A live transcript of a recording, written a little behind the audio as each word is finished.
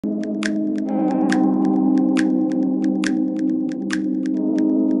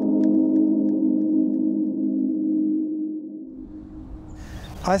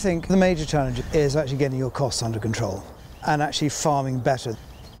I think the major challenge is actually getting your costs under control and actually farming better.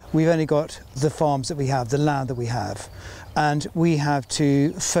 We've only got the farms that we have, the land that we have, and we have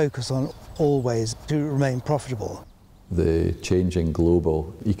to focus on all ways to remain profitable. The changing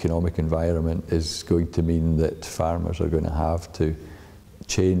global economic environment is going to mean that farmers are going to have to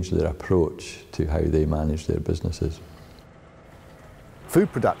change their approach to how they manage their businesses.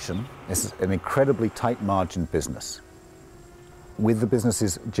 Food production is an incredibly tight margin business. With the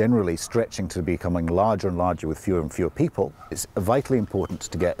businesses generally stretching to becoming larger and larger with fewer and fewer people, it's vitally important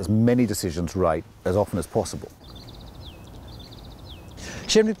to get as many decisions right as often as possible.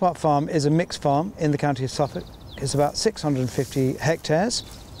 Shimpling Park Farm is a mixed farm in the county of Suffolk. It's about 650 hectares,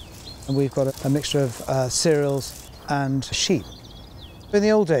 and we've got a mixture of cereals and sheep. In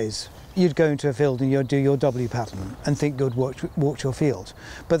the old days, you'd go into a field and you'd do your W pattern and think you'd walk your field.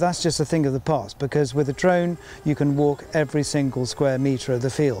 But that's just a thing of the past, because with a drone you can walk every single square metre of the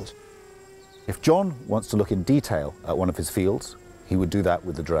field. If John wants to look in detail at one of his fields, he would do that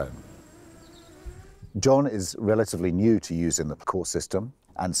with the drone. John is relatively new to using the core system,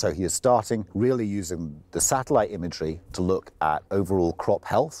 and so he is starting really using the satellite imagery to look at overall crop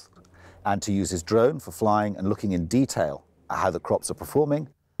health and to use his drone for flying and looking in detail at how the crops are performing.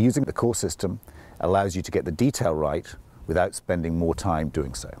 Using the core system allows you to get the detail right without spending more time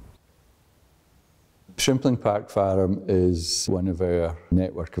doing so. Shimpling Park Farm is one of our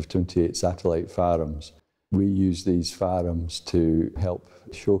network of 28 satellite farms. We use these farms to help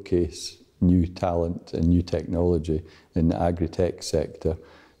showcase new talent and new technology in the agri-tech sector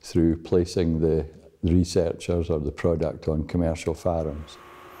through placing the researchers or the product on commercial farms.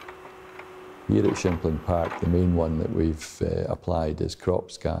 Here at Shimpling Park, the main one that we've applied is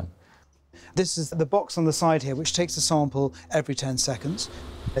CropScan. This is the box on the side here, which takes a sample every 10 seconds.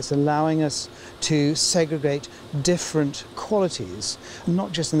 It's allowing us to segregate different qualities,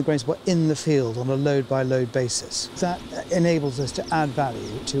 not just in the grains, but in the field on a load-by-load basis. That enables us to add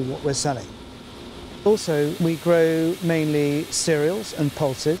value to what we're selling. Also, we grow mainly cereals and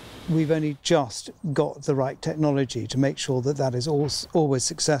pulses. We've only just got the right technology to make sure that that is always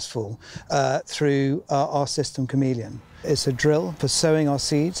successful through our System Cameleon. It's a drill for sowing our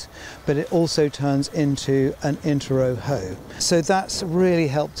seeds, but it also turns into an inter-row hoe. So that's really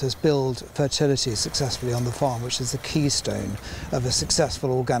helped us build fertility successfully on the farm, which is the keystone of a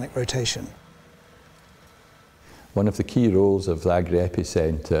successful organic rotation. One of the key roles of the Agri-EPI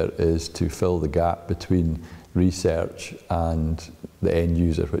Centre is to fill the gap between research and the end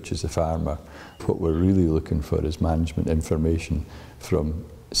user, which is the farmer. What we're really looking for is management information from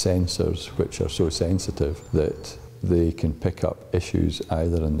sensors which are so sensitive that they can pick up issues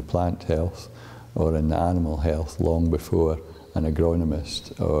either in the plant health or in the animal health long before an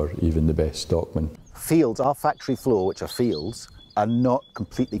agronomist or even the best stockman. Fields, our factory floor, which are fields, are not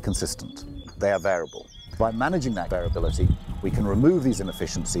completely consistent. They are variable. By managing that variability, we can remove these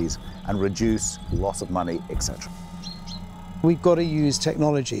inefficiencies and reduce loss of money, etc. We've got to use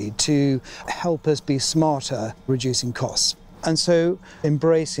technology to help us be smarter, reducing costs. And so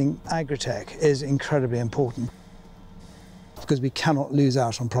embracing agri-tech is incredibly important, because we cannot lose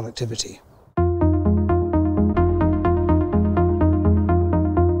out on productivity.